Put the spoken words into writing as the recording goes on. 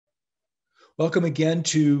Welcome again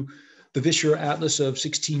to the Visscher Atlas of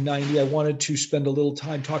 1690. I wanted to spend a little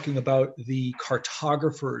time talking about the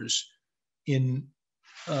cartographers that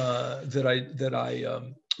I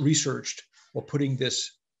researched while putting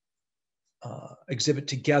this exhibit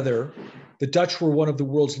together. The Dutch were one of the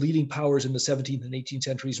world's leading powers in the 17th and 18th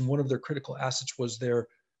centuries, and one of their critical assets was their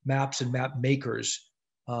maps and map makers.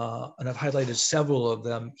 And I've highlighted several of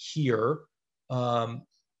them here.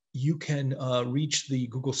 You can reach the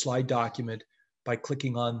Google slide document by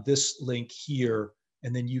clicking on this link here,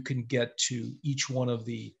 and then you can get to each one of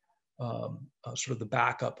the sort of the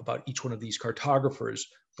backup about each one of these cartographers,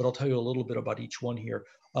 but I'll tell you a little bit about each one here.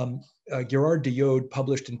 Gerard de Jode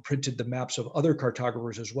published and printed the maps of other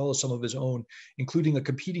cartographers as well as some of his own, including a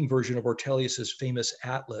competing version of Ortelius's famous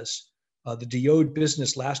atlas. The de Jode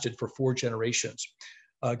business lasted for 4 generations.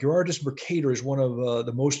 Gerardus Mercator is one of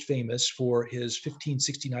the most famous for his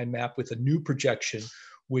 1569 map with a new projection,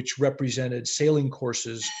 which represented sailing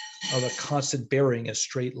courses of a constant bearing as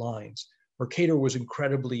straight lines. Mercator was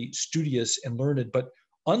incredibly studious and learned, but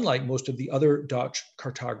unlike most of the other Dutch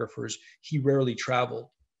cartographers, he rarely traveled.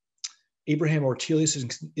 Abraham Ortelius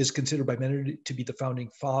is considered by many to be the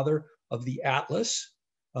founding father of the atlas,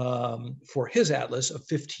 for his atlas of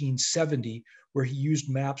 1570, where he used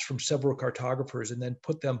maps from several cartographers and then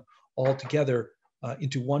put them all together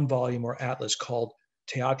into one volume or atlas called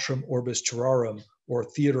Orbis Terrarum, or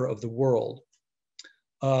Theater of the World.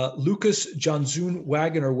 Lucas Janszoon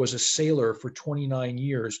Wagener was a sailor for 29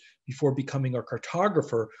 years before becoming a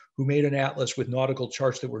cartographer who made an atlas with nautical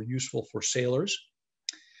charts that were useful for sailors.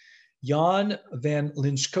 Jan van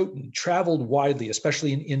Linschoten traveled widely,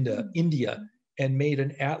 especially in India, and made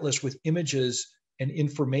an atlas with images and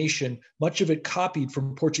information, much of it copied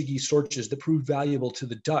from Portuguese sources that proved valuable to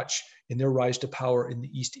the Dutch in their rise to power in the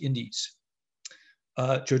East Indies.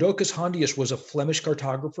 Jodocus Hondius was a Flemish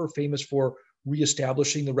cartographer famous for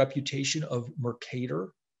reestablishing the reputation of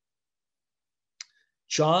Mercator.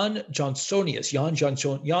 Jan Jansonius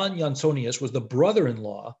was the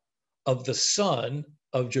brother-in-law of the son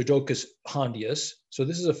of Jodocus Hondius. So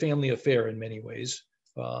this is a family affair in many ways.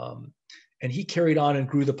 And he carried on and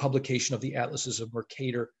grew the publication of the atlases of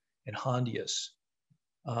Mercator and Hondius.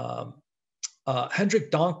 Hendrik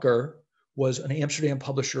Donker was an Amsterdam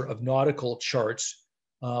publisher of nautical charts,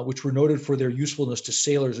 which were noted for their usefulness to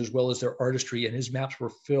sailors as well as their artistry, and his maps were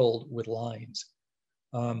filled with lines.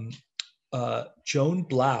 Joan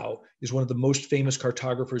Blau is one of the most famous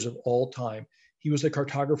cartographers of all time. He was the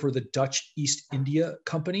cartographer of the Dutch East India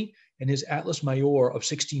Company, and his Atlas Major of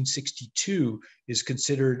 1662 is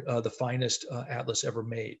considered the finest atlas ever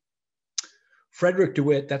made. Frederick de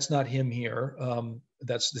Witt, that's not him here.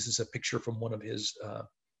 This is a picture from one of his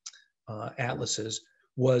atlases,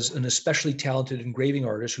 was an especially talented engraving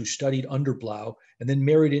artist who studied under Blau and then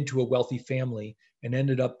married into a wealthy family and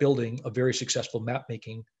ended up building a very successful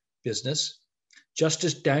map-making business.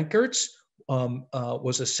 Justus Dankerts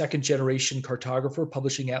was a second-generation cartographer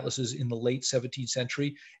publishing atlases in the late 17th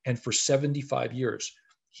century, and for 75 years.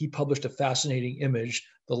 He published a fascinating image,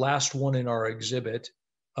 the last one in our exhibit,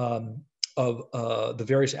 of the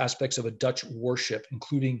various aspects of a Dutch warship,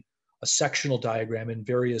 including a sectional diagram and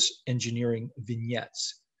various engineering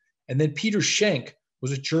vignettes. And then Peter Schenk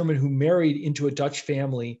was a German who married into a Dutch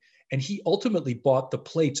family, and he ultimately bought the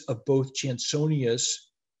plates of both Jansonius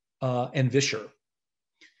and Visscher.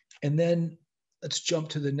 And then let's jump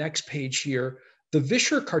to the next page here. The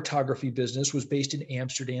Visscher cartography business was based in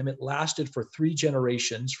Amsterdam. It lasted for 3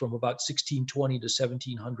 generations from about 1620 to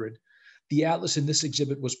 1700. The atlas in this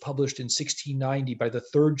exhibit was published in 1690 by the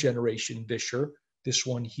 3rd generation Visscher, this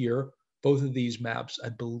one here. Both of these maps, I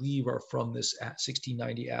believe, are from this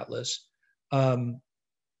 1690 atlas.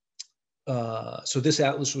 So this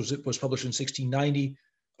atlas was published in 1690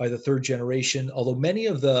 by the 3rd generation, although many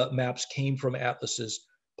of the maps came from atlases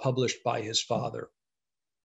published by his father.